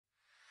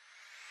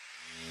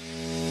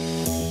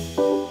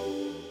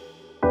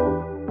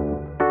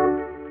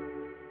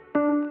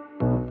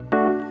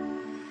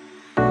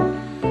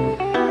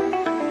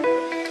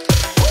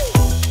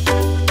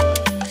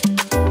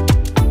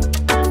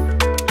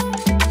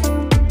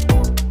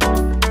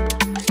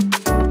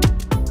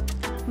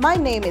My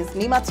name is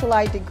Niema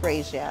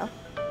DiGrazia.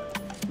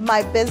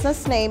 My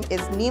business name is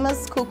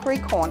Niema's Cookery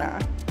Corner.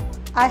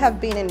 I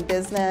have been in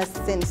business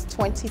since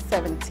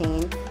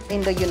 2017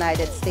 in the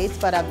United States,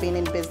 but I've been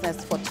in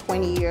business for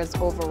 20 years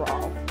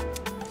overall.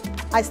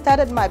 I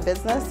started my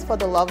business for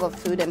the love of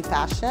food and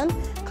fashion.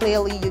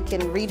 Clearly, you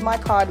can read my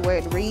card where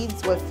it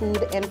reads where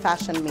food and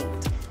fashion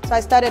meet. So I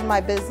started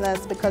my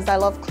business because I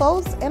love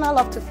clothes and I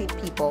love to feed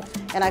people.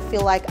 And I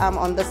feel like I'm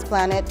on this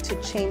planet to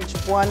change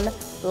one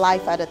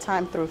life at a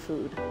time through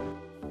food.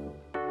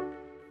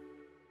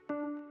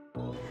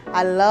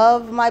 I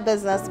love my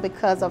business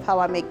because of how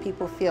I make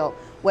people feel.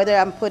 Whether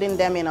I'm putting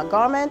them in a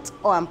garment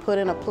or I'm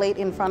putting a plate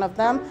in front of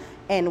them,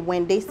 and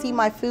when they see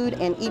my food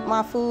and eat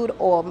my food,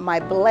 or my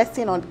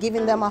blessing on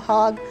giving them a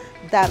hug,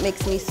 that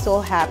makes me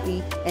so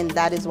happy, and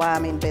that is why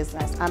I'm in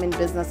business. I'm in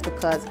business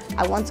because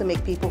I want to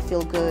make people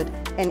feel good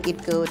and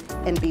eat good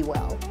and be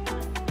well.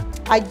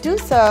 I do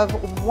serve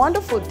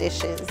wonderful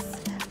dishes.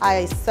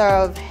 I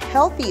serve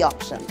healthy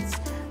options.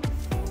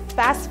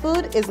 Fast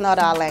food is not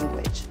our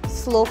language.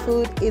 Slow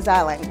food is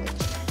our language.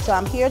 So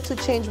I'm here to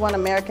change one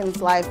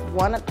American's life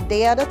one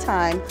day at a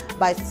time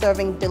by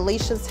serving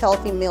delicious,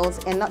 healthy meals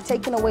and not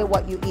taking away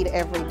what you eat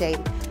every day.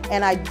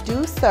 And I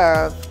do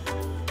serve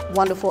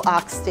wonderful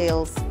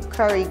oxtails,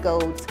 curry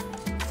goats,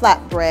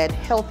 flatbread,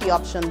 healthy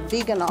options,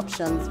 vegan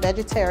options,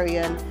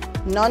 vegetarian,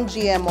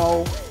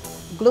 non-GMO,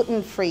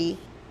 gluten-free.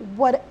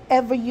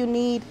 Whatever you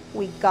need,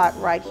 we got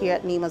right here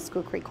at Niema's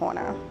Cookery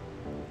Corner.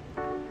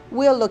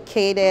 We're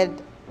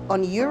located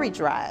on Youree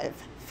Drive,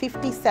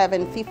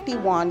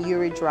 5751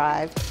 Youree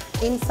Drive,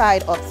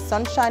 inside of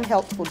Sunshine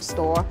Health Food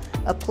Store,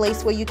 a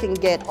place where you can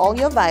get all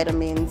your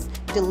vitamins,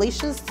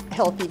 delicious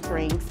healthy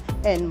drinks,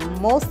 and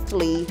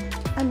mostly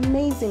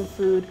amazing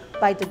food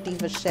by the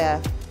diva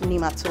chef,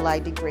 Niema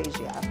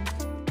DiGrazia.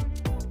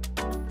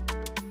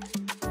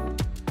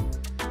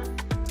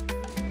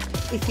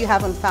 If you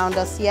haven't found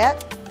us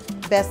yet,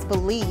 best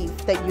believe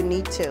that you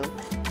need to.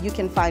 You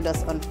can find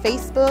us on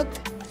Facebook,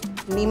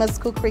 Niema's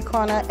Cookery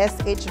Corner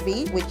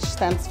SHV, which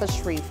stands for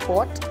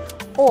Shreveport,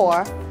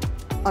 or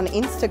on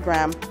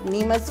Instagram,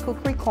 Niema's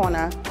Cookery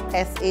Corner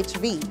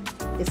SHV.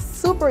 It's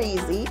super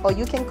easy, or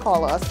you can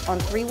call us on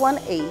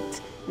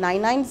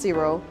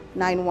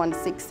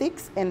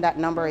 318-990-9166, and that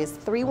number is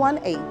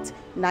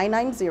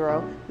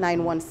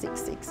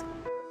 318-990-9166.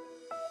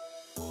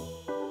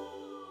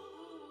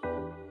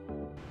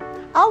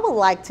 I would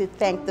like to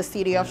thank the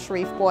City of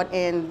Shreveport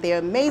and their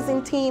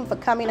amazing team for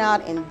coming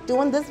out and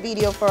doing this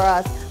video for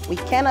us. We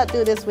cannot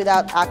do this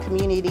without our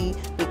community.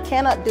 We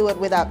cannot do it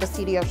without the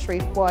City of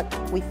Shreveport.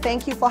 We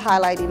thank you for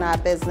highlighting our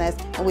business,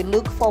 and we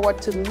look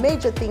forward to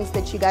major things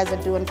that you guys are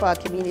doing for our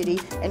community.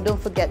 And don't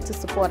forget to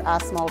support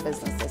our small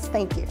businesses.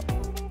 Thank you.